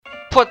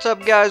What's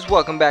up, guys?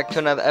 Welcome back to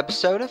another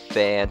episode of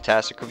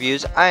Fantastic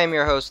Reviews. I am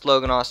your host,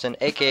 Logan Austin,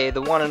 aka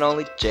the one and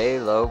only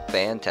J-Lo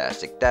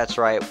Fantastic. That's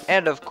right,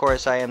 and of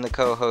course I am the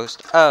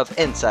co-host of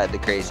Inside the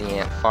Crazy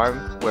Ant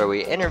Farm, where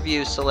we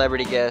interview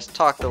celebrity guests,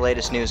 talk the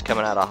latest news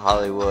coming out of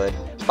Hollywood,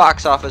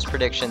 box office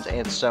predictions,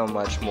 and so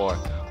much more.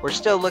 We're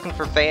still looking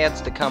for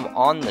fans to come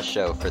on the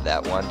show for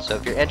that one, so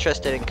if you're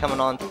interested in coming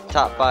on to the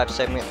Top 5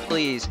 segment,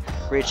 please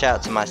reach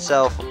out to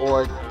myself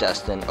or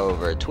Dustin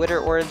over Twitter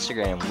or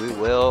Instagram. We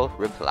will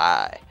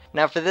reply.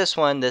 Now for this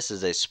one, this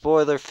is a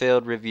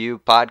spoiler-filled review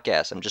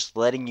podcast. I'm just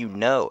letting you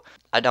know.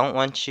 I don't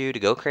want you to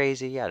go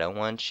crazy. I don't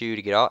want you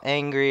to get all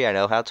angry. I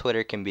know how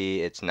Twitter can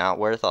be. It's not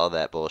worth all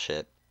that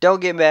bullshit.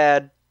 Don't get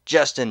mad.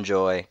 Just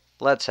enjoy.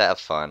 Let's have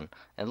fun.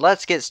 And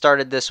let's get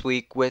started this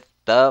week with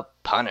The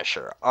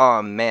Punisher.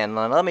 Oh man,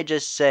 let me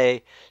just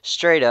say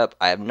straight up,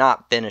 I have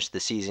not finished the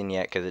season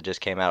yet because it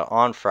just came out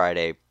on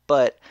Friday.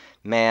 But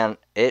man,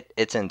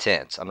 it's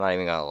intense. I'm not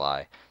even gonna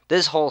lie.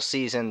 This whole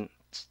season's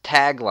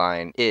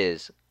tagline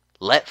is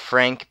 "Let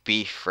Frank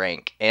be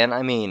Frank," and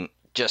I mean,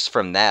 just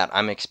from that,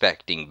 I'm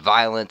expecting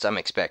violence. I'm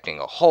expecting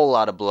a whole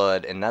lot of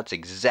blood, and that's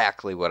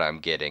exactly what I'm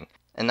getting.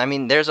 And I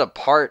mean, there's a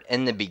part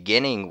in the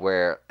beginning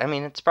where, I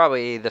mean, it's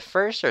probably the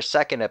first or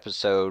second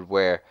episode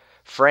where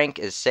Frank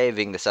is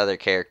saving this other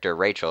character,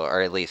 Rachel,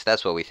 or at least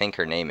that's what we think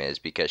her name is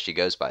because she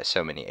goes by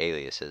so many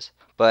aliases.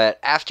 But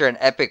after an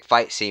epic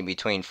fight scene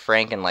between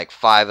Frank and like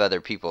 5 other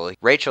people,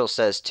 Rachel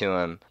says to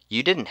him,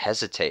 "You didn't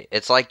hesitate.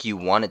 It's like you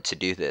wanted to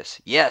do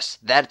this." Yes,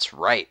 that's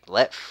right.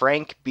 Let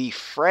Frank be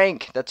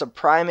Frank. That's a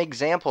prime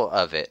example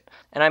of it.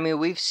 And I mean,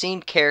 we've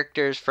seen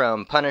characters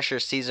from Punisher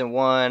Season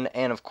 1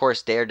 and of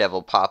course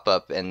Daredevil pop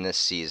up in this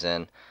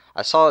season.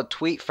 I saw a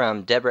tweet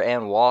from Deborah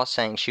Ann Wall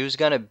saying she was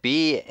going to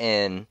be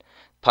in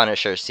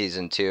Punisher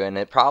Season 2 and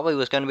it probably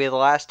was going to be the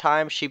last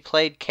time she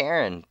played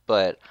Karen,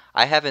 but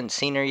I haven't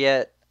seen her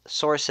yet.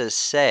 Sources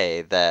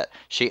say that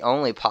she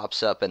only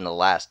pops up in the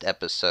last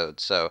episode,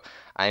 so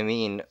I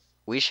mean,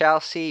 we shall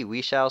see,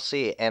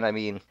 and I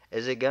mean,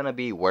 is it gonna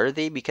be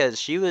worthy? Because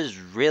she was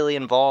really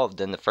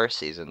involved in the first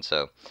season,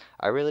 so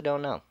I really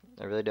don't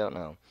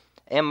know.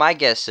 And my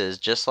guess is,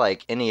 just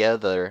like any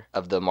other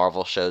of the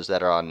Marvel shows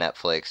that are on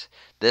Netflix,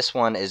 this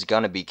one is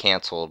gonna be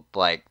canceled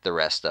like the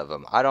rest of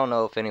them. I don't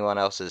know if anyone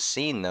else has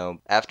seen, though,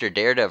 after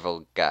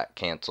Daredevil got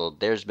canceled,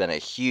 there's been a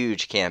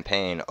huge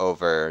campaign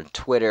over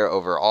Twitter,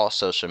 over all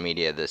social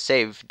media, the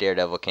Save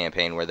Daredevil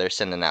campaign, where they're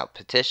sending out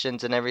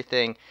petitions and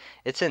everything.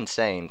 It's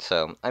insane,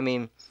 so, I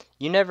mean,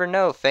 you never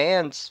know.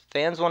 Fans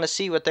want to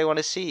see what they want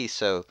to see,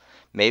 so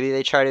maybe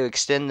they try to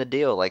extend the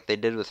deal like they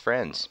did with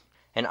Friends.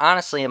 And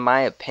honestly, in my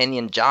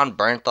opinion, Jon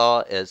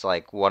Bernthal is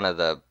like one of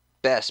the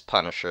best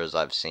Punishers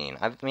I've seen.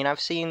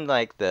 I've seen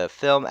like the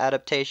film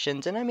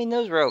adaptations, and I mean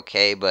those were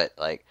okay, but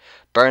like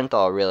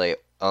Bernthal really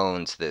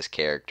owns this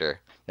character.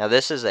 Now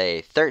this is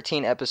a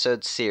 13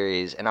 episode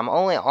series, and I'm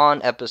only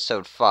on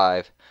episode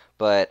 5,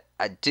 but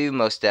I do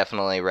most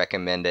definitely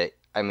recommend it.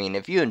 I mean,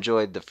 if you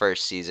enjoyed the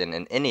first season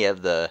and any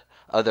of the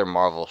other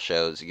Marvel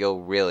shows,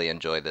 you'll really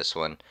enjoy this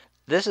one.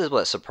 This is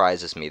what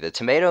surprises me. The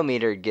tomato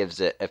meter gives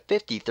it a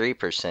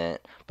 53%,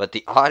 but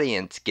the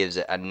audience gives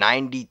it a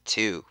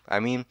 92%. I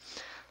mean,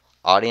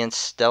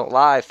 audience don't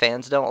lie,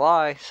 fans don't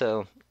lie,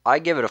 so I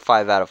give it a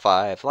 5 out of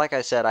 5. Like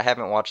I said, I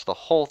haven't watched the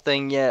whole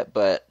thing yet,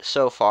 but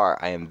so far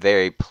I am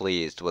very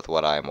pleased with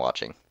what I am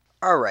watching.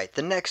 Alright,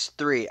 the next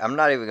 3, I'm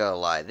not even gonna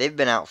lie, they've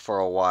been out for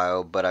a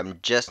while, but I'm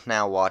just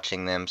now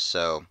watching them,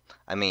 so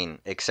I mean,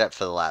 except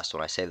for the last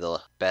one. I saved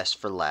the best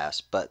for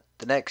last. But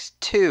the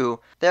next 2,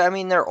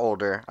 they're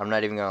older. I'm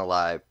not even going to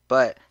lie.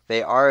 But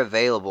they are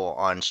available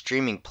on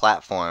streaming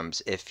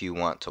platforms if you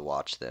want to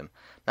watch them.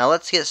 Now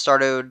let's get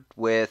started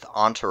with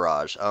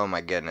Entourage. Oh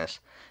my goodness.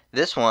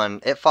 This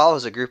one, it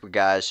follows a group of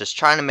guys just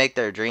trying to make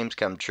their dreams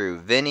come true.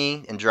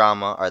 Vinny and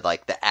Drama are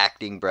like the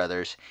acting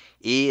brothers.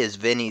 E is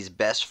Vinny's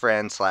best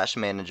friend /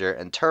 manager,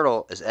 and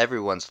Turtle is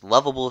everyone's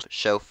lovable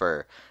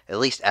chauffeur, at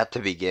least at the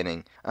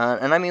beginning.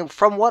 And I mean,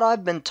 from what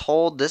I've been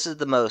told, this is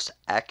the most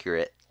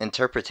accurate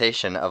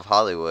interpretation of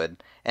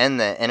Hollywood and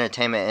the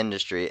entertainment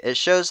industry. It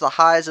shows the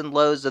highs and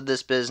lows of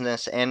this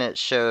business, and it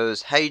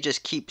shows how you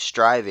just keep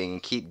striving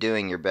and keep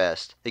doing your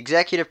best. The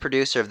executive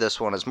producer of this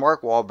one is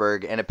Mark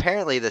Wahlberg, and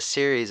apparently the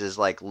series is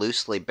like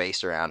loosely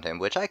based around him,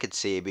 which I could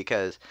see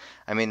because,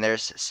 I mean,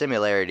 there's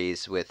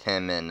similarities with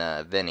him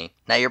and Vinny.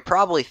 Now you're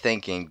probably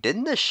thinking,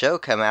 didn't this show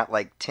come out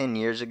like 10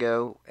 years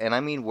ago? And I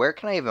mean, where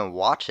can I even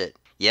watch it?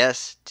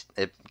 Yes,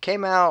 it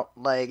came out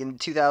like in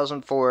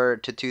 2004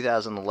 to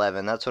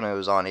 2011. That's when it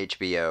was on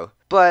HBO.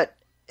 But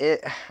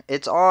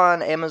it's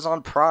on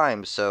Amazon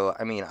Prime, so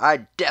I mean,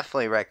 I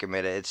definitely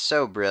recommend it. It's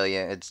so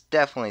brilliant. It's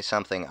definitely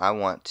something I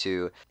want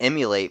to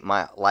emulate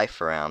my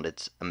life around.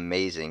 It's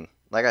amazing.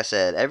 Like I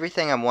said,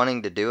 everything I'm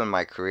wanting to do in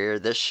my career,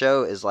 this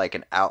show is like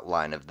an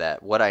outline of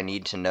that. What I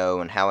need to know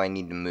and how I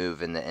need to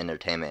move in the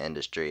entertainment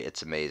industry.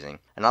 It's amazing.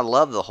 And I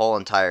love the whole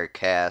entire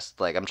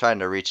cast. Like, I'm trying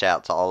to reach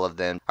out to all of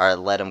them or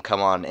let them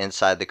come on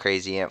Inside the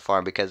Crazy Ant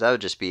Farm because that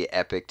would just be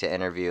epic to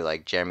interview,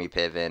 like Jeremy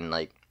Piven.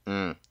 Like,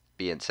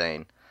 be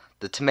insane.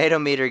 The tomato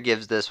meter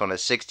gives this one a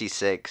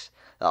 66.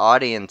 The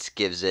audience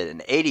gives it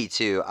an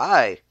 82.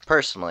 I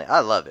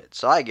love it,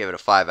 so I give it a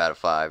 5 out of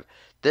 5.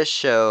 This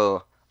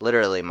show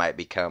literally might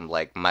become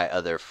like my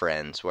other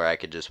Friends, where I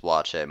could just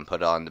watch it and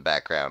put it on in the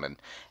background and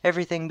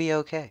everything be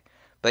okay.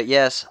 But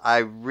yes, I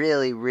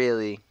really,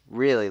 really,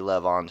 really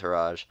love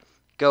Entourage.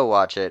 Go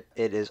watch it.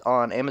 It is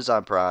on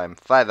Amazon Prime.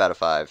 5 out of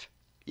 5.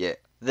 Yeah.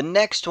 The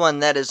next one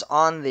that is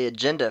on the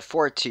agenda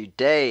for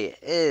today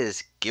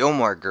is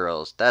Gilmore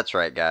Girls. That's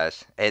right,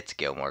 guys. It's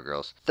Gilmore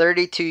Girls.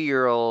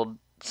 32-year-old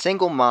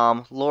single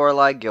mom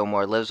Lorelai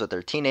Gilmore lives with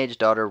her teenage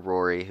daughter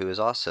Rory, who is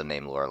also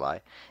named Lorelai,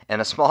 in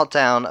a small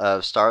town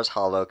of Stars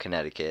Hollow,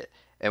 Connecticut.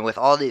 And with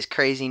all these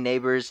crazy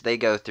neighbors, they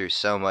go through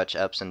so much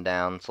ups and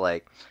downs.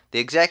 Like, the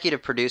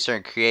executive producer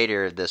and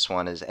creator of this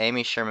one is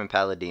Amy Sherman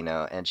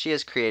Palladino, and she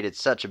has created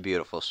such a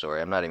beautiful story.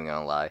 I'm not even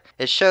gonna lie.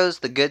 It shows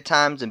the good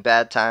times and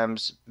bad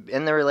times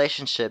in the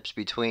relationships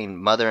between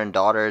mother and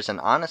daughters, and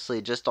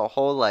honestly, just a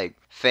whole like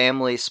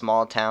family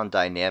small town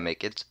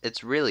dynamic.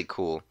 It's really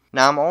cool.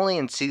 Now, I'm only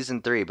in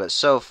season 3, but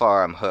so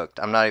far I'm hooked.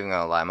 I'm not even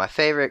gonna lie. My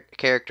favorite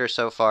character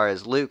so far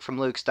is Luke from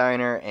Luke's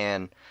Diner,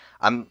 and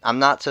I'm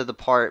not to the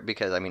part,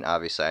 because I mean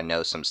obviously I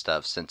know some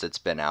stuff since it's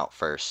been out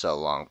for so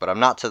long, but I'm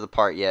not to the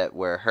part yet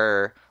where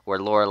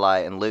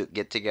Lorelai and Luke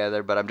get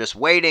together, but I'm just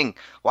waiting.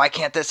 Why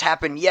can't this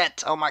happen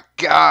yet? Oh my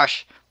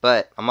gosh.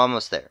 But I'm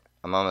almost there.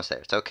 I'm almost there.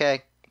 It's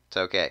okay. It's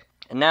okay.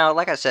 And now,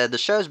 like I said, the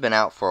show's been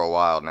out for a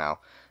while now.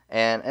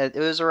 And it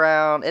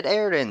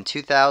aired in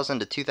 2000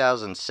 to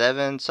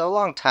 2007, so a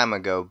long time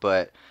ago,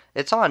 but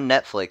it's on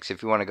Netflix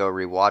if you want to go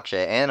rewatch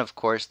it. And of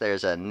course,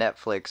 there's a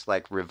Netflix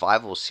like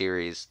revival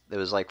series. It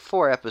was like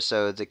 4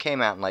 episodes. It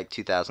came out in like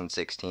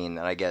 2016,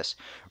 and I guess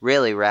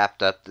really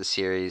wrapped up the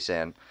series.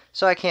 And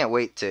so I can't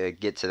wait to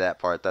get to that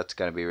part. That's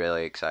going to be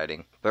really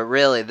exciting. But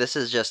really, this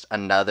is just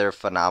another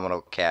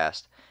phenomenal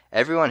cast.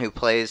 Everyone who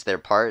plays their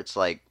parts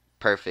like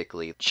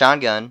perfectly. Sean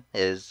Gunn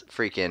is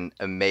freaking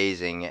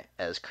amazing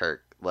as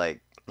Kirk.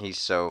 Like, he's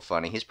so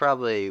funny. He's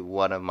probably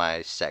one of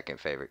my second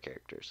favorite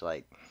characters.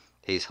 Like,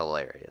 he's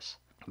hilarious.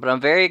 But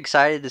I'm very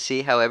excited to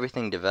see how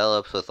everything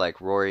develops with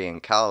like Rory in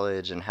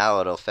college and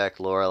how it'll affect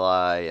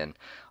Lorelai and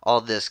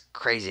all this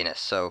craziness.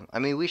 So, I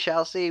mean, we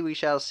shall see,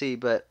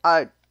 but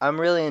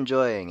I'm really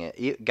enjoying it.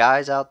 You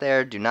guys out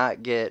there, do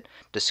not get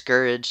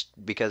discouraged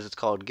because it's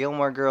called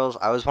Gilmore Girls.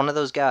 I was one of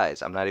those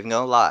guys. I'm not even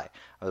going to lie.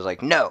 I was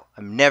like, no,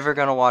 I'm never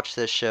going to watch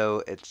this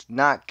show. It's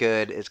not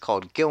good. It's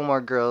called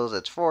Gilmore Girls.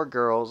 It's for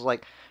girls.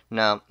 Like,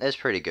 no, it's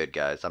pretty good,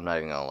 guys. I'm not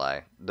even going to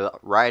lie. The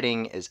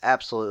writing is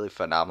absolutely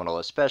phenomenal,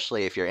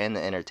 especially if you're in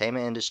the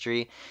entertainment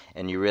industry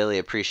and you really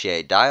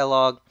appreciate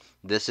dialogue.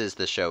 This is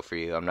the show for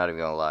you. I'm not even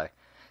going to lie.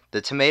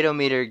 The tomato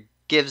meter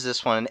gives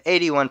this one an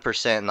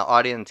 81%, and the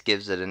audience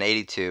gives it an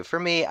 82. For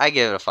me, I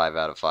give it a 5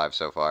 out of 5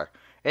 so far.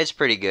 It's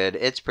pretty good.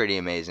 It's pretty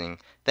amazing.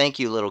 Thank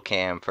you, Little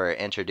Cam, for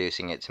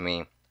introducing it to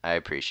me. I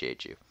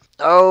appreciate you.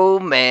 Oh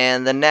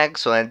man, the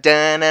next one.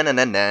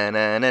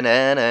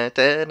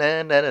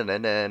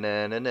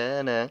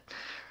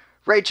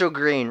 Rachel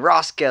Green,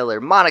 Ross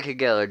Geller, Monica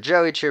Geller,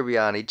 Joey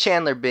Tribbiani,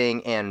 Chandler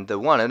Bing, and the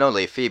one and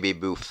only Phoebe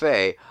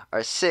Buffay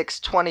are 6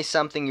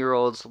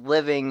 20-something-year-olds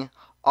living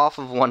off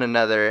of one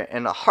another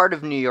in the heart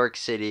of New York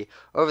City.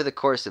 Over the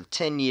course of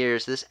 10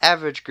 years, this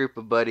average group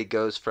of buddy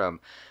goes from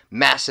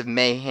massive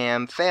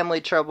mayhem,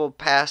 family trouble,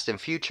 past and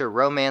future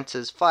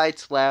romances,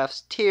 fights,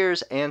 laughs,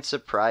 tears, and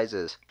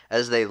surprises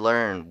as they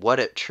learn what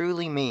it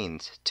truly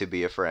means to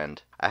be a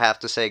friend. I have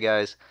to say,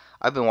 guys,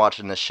 I've been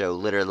watching this show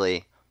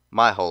literally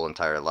my whole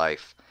entire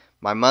life.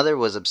 My mother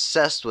was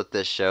obsessed with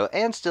this show,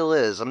 and still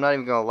is. I'm not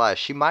even gonna lie.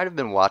 She might have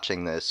been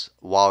watching this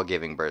while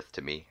giving birth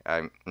to me.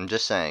 I'm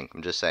just saying.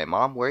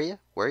 Mom, were you?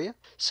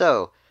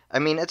 So, I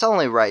mean, it's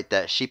only right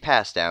that she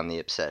passed down the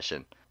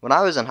obsession. When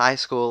I was in high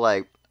school,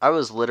 like, I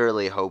was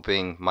literally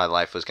hoping my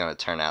life was going to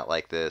turn out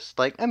like this.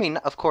 Like, I mean,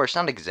 of course,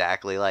 not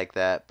exactly like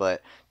that,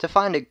 but to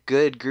find a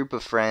good group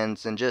of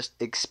friends and just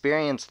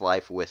experience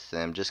life with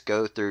them, just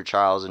go through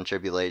trials and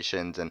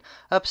tribulations and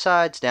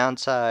upsides,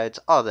 downsides,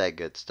 all that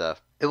good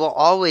stuff. It will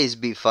always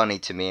be funny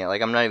to me.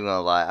 Like, I'm not even going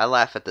to lie. I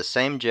laugh at the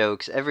same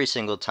jokes every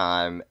single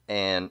time,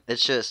 and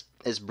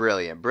it's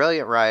brilliant.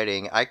 Brilliant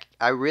writing.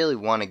 I really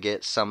want to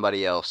get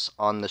somebody else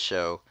on the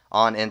show,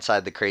 on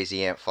Inside the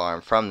Crazy Ant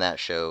Farm, from that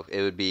show.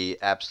 It would be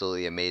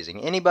absolutely amazing.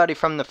 Anybody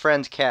from the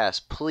Friends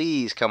cast,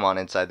 please come on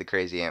Inside the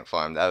Crazy Ant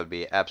Farm. That would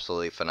be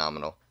absolutely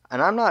phenomenal.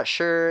 And I'm not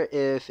sure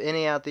if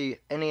any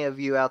of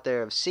you out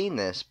there have seen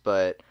this,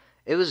 but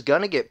it was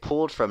gonna get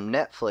pulled from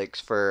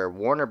Netflix for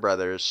Warner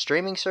Brothers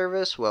streaming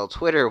service. Well,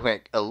 Twitter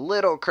went a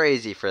little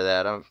crazy for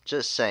that, I'm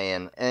just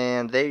saying.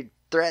 And they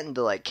threatened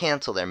to like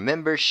cancel their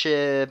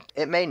membership.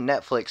 It made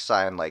Netflix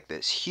sign like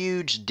this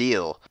huge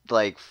deal,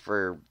 like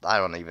for, I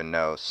don't even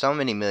know, so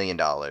many $1 million,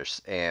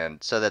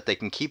 and so that they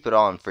can keep it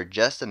on for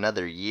just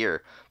another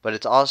year. But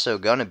it's also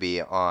gonna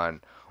be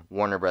on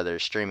Warner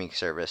Brothers streaming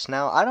service.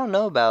 Now, I don't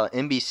know about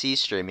NBC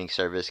streaming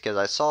service, because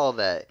I saw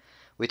that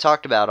we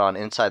talked about on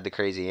Inside the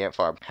Crazy Ant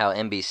Farm how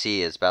NBC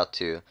is about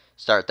to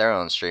start their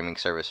own streaming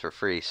service for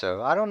free,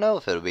 so I don't know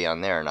if it'll be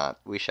on there or not.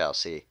 We shall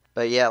see.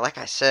 But yeah, like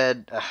I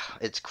said,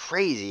 it's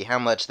crazy how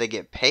much they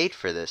get paid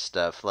for this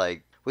stuff.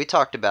 Like, we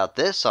talked about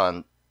this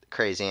on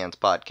Crazy Ants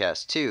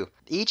podcast too.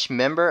 Each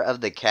member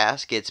of the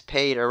cast gets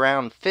paid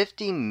around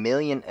 50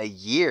 million a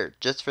year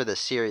just for the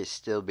series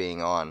still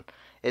being on.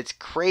 It's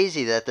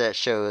crazy that that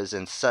show is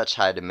in such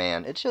high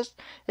demand. It's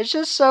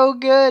just so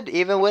good,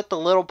 even with the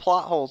little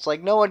plot holes.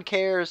 Like, no one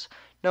cares.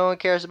 No one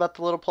cares about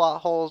the little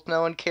plot holes.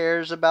 No one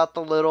cares about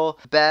the little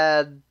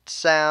bad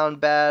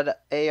sound, bad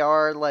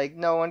AR. Like,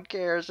 no one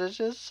cares. It's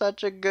just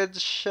such a good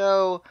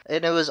show.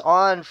 And it was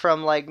on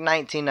from like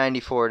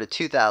 1994 to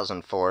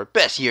 2004.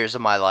 Best years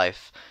of my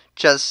life.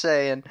 Just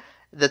saying.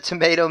 The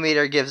tomato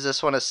meter gives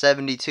this one a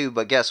 72,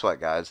 but guess what,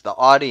 guys? The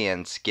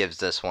audience gives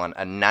this one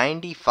a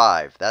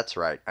 95. That's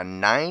right, a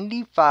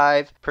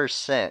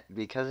 95%,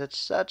 because it's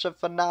such a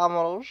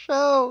phenomenal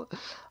show.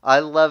 I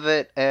love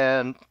it,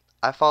 and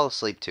I fall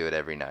asleep to it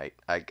every night.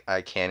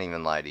 I can't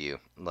even lie to you.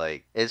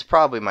 Like, it's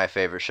probably my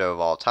favorite show of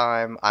all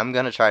time. I'm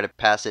going to try to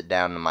pass it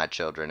down to my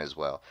children as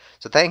well.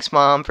 So thanks,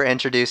 Mom, for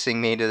introducing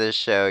me to this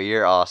show.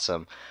 You're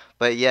awesome.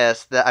 But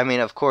yes, I mean,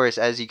 of course,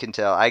 as you can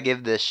tell, I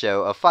give this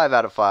show a 5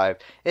 out of 5.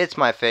 It's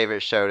my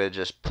favorite show to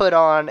just put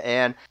on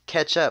and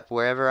catch up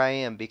wherever I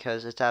am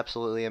because it's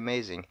absolutely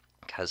amazing.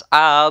 Because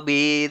I'll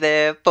be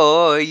there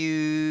for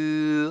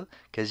you.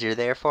 Because you're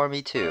there for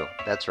me too.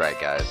 That's right,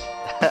 guys.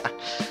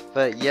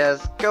 But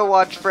yes, go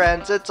watch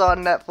Friends. It's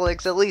on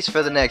Netflix, at least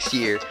for the next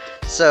year.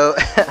 So,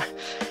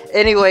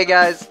 anyway,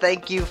 guys,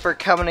 thank you for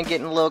coming and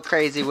getting a little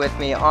crazy with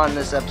me on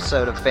this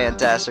episode of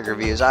Fantastic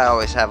Reviews. I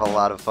always have a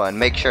lot of fun.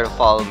 Make sure to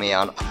follow me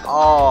on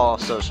all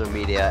social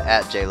media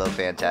at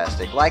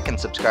JLoFantastic. Like and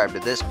subscribe to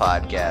this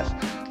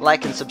podcast.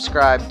 Like and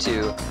subscribe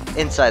to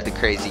Inside the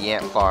Crazy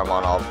Ant Farm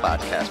on all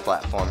podcast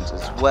platforms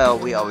as well.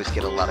 We always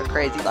get a lot of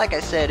crazy. Like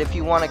I said, if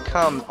you want to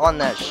come on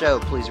that show,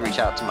 please reach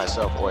out to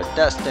myself or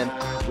Dustin.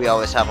 We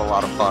always have a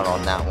lot of fun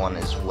on that one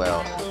as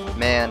well.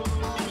 Man,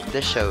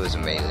 this show is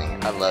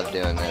amazing. I love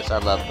doing this. I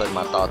love putting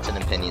my thoughts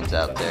and opinions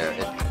out there.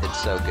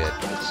 It's so good.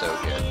 It's so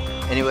good.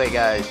 Anyway,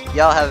 guys,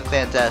 y'all have a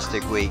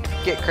fantastic week.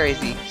 Get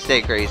crazy.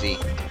 Stay crazy.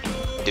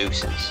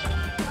 Deuces.